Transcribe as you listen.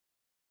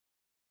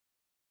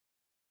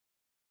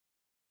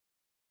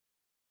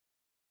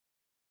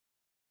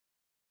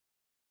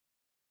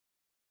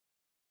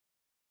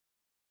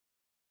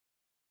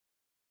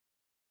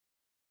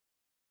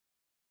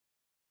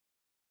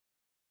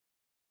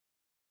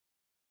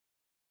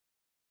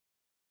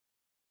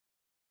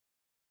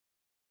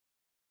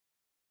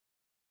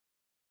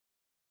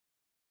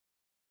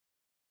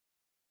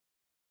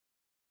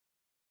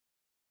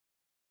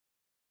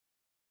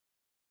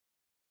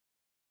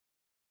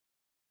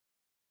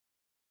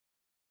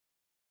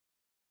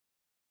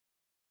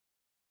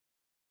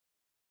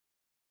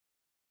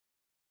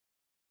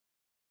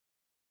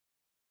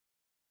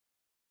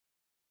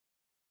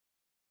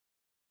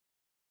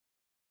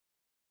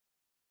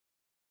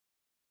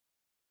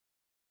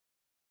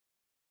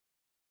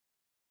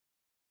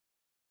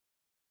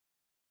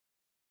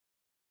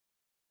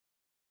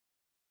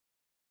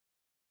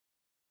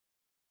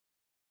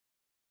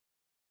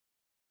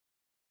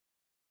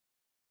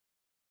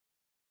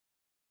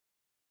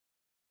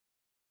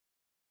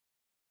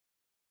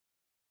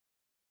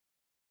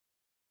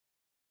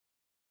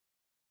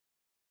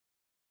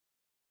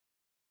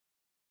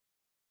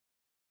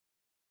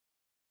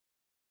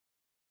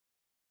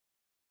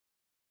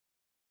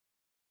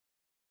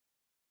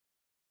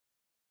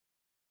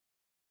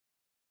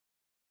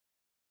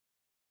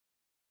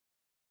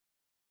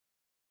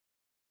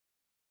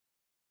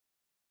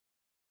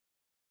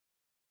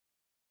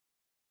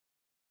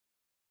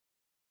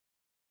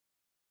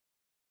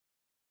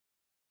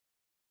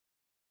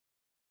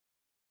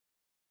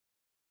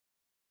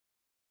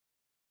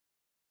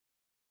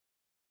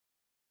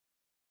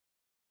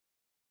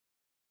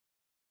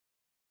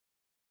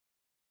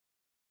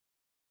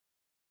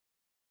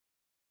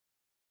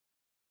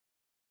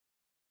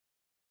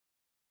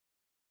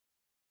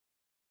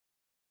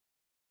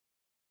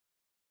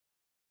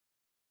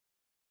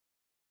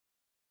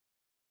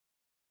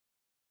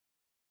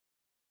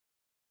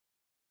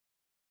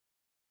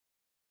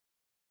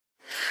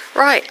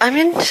Right, I'm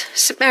in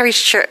St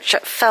Mary's Church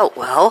at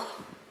Feltwell.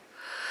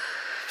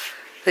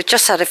 They've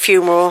just had a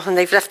funeral and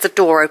they've left the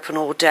door open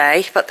all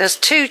day, but there's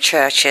two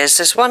churches.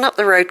 There's one up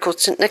the road called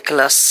St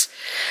Nicholas.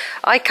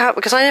 I can't,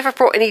 because I never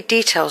brought any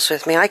details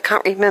with me, I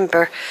can't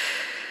remember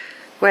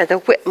where the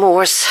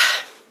Whitmores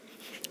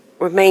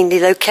were mainly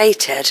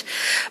located,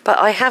 but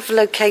I have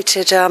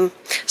located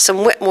some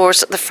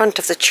Whitmores at the front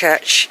of the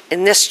church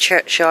in this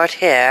churchyard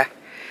here.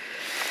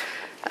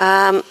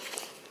 At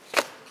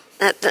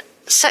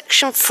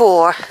section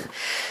 4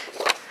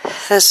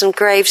 there's some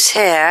graves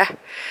here,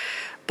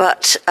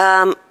 but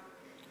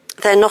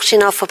they're not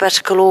in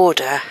alphabetical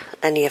order,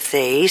 any of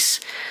these.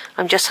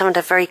 I'm just having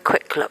a very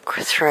quick look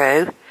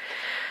through.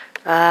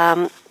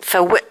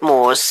 For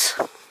Whitmore's,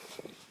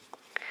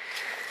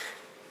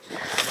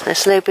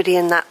 there's nobody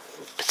in that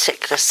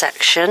particular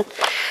section,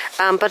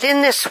 but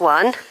in this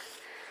one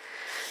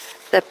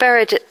they're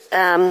buried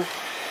and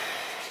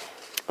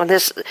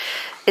there's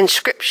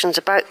inscriptions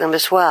about them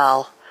as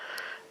well.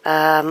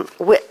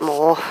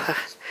 Whitmore,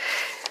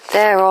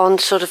 they're on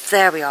sort of,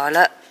 there we are,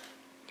 look,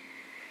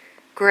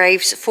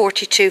 graves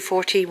 42,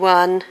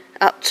 41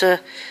 up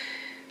to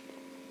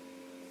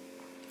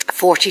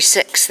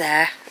 46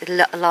 there.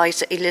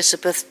 Eliza,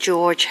 Elizabeth,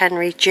 George,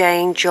 Henry,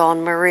 Jane,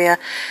 John, Maria,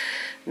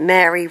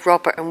 Mary,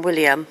 Robert and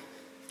William.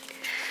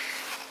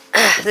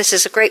 This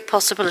is a great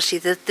possibility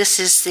that this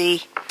is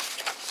the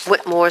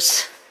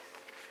Whitmores,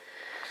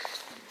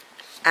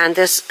 and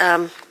there's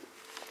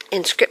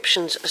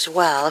inscriptions as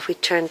well. If we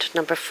turn to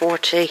number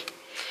 40,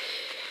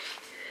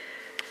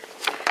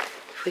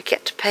 if we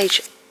get to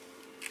page,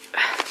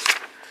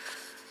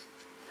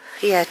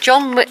 yeah,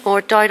 John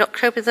Whitmore died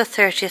October the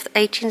 30th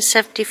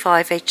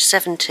 1875, aged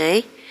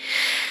 70.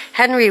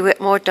 Henry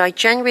Whitmore died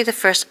January the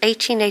 1st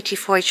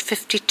 1884, aged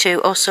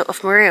 52, also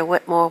of Maria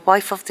Whitmore,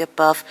 wife of the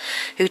above,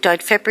 who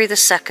died February the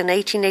 2nd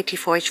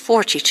 1884, aged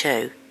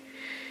 42.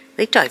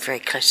 They died very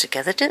close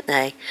together, didn't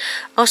they?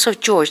 Also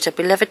George, their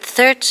beloved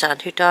third son,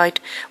 who died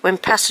when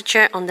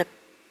passenger on the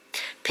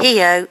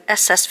PO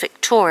SS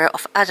Victoria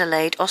of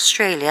Adelaide,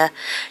 Australia,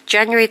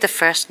 January the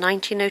 1st,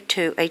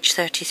 1902, aged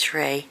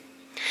 33.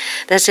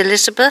 There's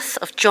Elizabeth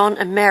of John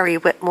and Mary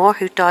Whitmore,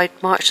 who died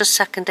March the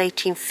 2nd,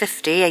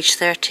 1850, aged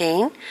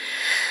 13.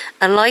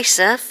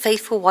 Eliza,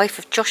 faithful wife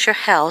of Joshua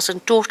Hells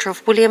and daughter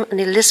of William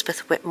and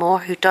Elizabeth Whitmore,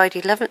 who died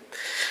 11th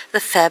the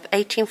Feb,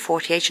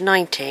 1840, aged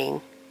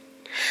 19.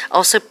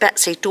 Also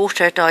Betsy,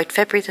 daughter, died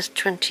February the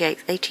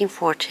 28th,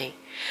 1840.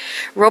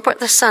 Robert,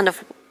 the son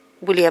of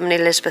William and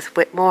Elizabeth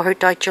Whitmore, who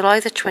died July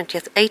the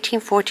 20th,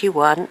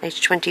 1841,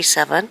 aged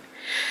 27.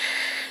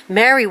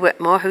 Mary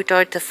Whitmore, who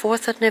died the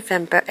 4th of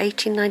November,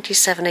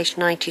 1897, aged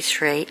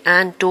 93,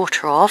 and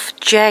daughter of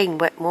Jane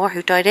Whitmore,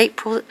 who died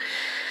April,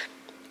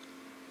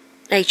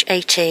 aged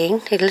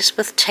 18.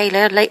 Elizabeth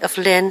Taylor, late of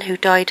Lynn, who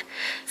died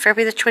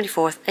February the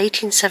 24th,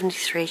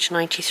 1873, aged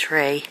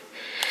 93.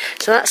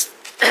 So that's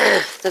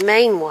the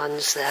main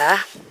ones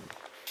there.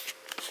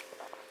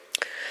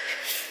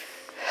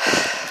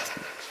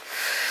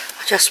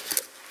 I'll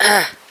just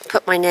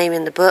put my name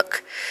in the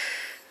book.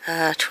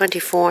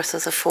 24th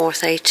of the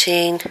 4th,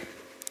 18.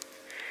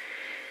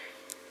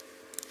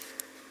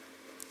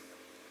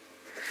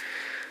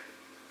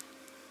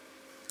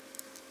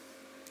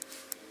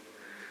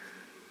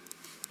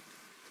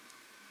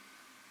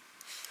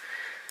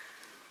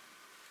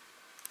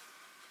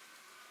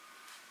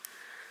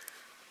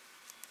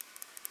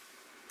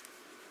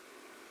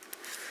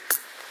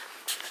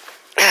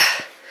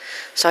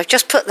 So I've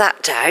just put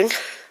that down.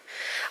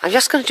 I'm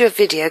just going to do a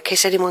video in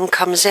case anyone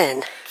comes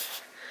in.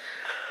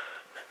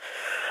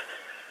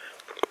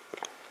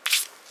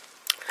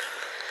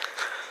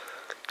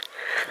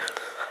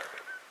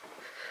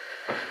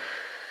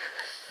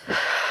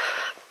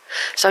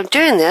 So I'm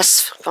doing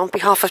this on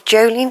behalf of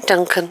Jolene,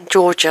 Duncan,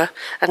 Georgia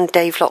and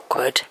Dave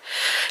Lockwood,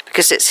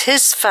 because it's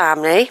his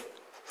family,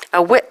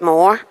 a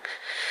Whitmore,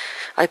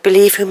 I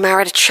believe, who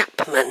married a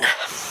Chapman.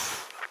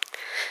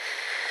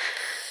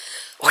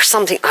 Or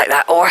something like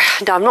that, or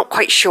no, I'm not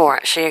quite sure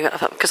actually,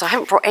 because I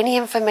haven't brought any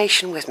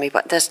information with me,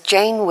 but there's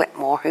Jane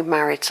Whitmore who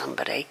married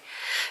somebody,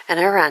 and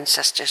her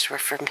ancestors were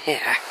from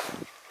here.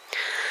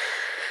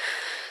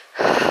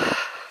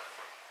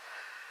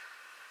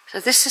 So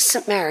this is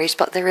St Mary's,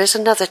 but there is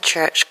another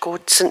church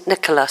called St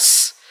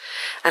Nicholas,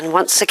 and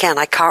once again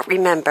I can't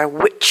remember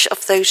which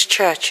of those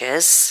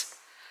churches.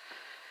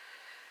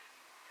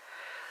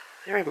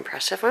 They're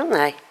impressive, aren't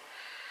they? I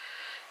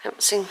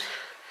haven't seen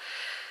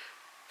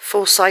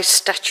full-size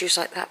statues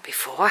like that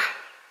before.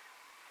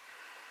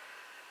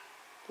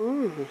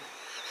 Very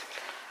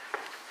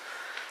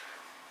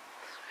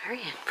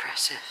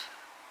impressive.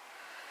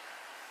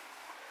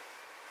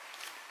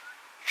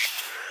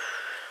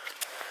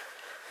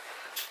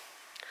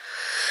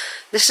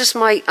 This is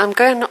my, I'm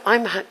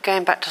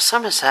going back to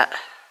Somerset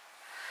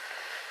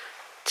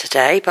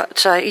today,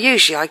 but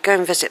usually I go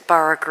and visit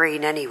Borough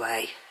Green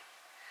anyway.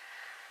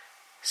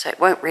 So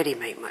it won't really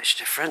make much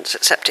difference,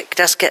 except it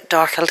does get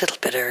dark a little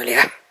bit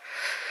earlier.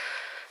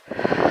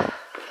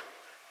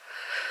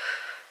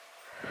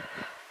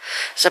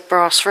 There's a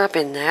brass rub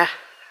in there.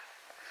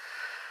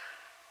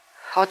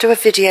 I'll do a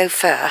video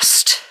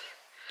first,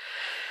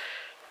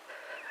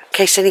 in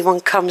case anyone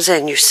comes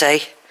in, you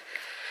see.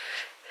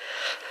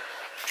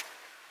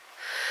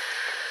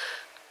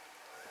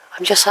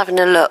 I'm just having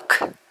a look.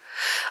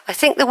 I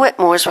think the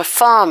Whitmores were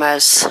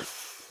farmers.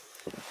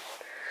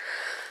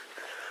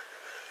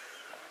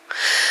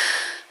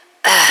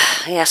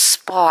 Yes,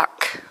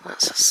 Spark.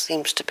 That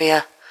seems to be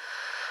a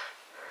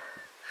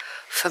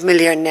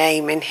familiar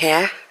name in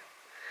here.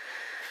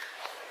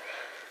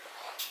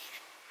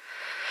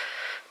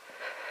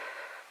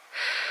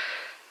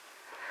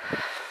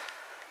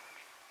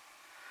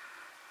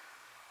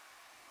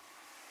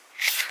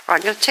 Right,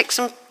 I'm going to take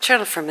some,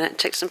 turn off for a minute and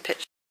take some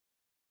pictures.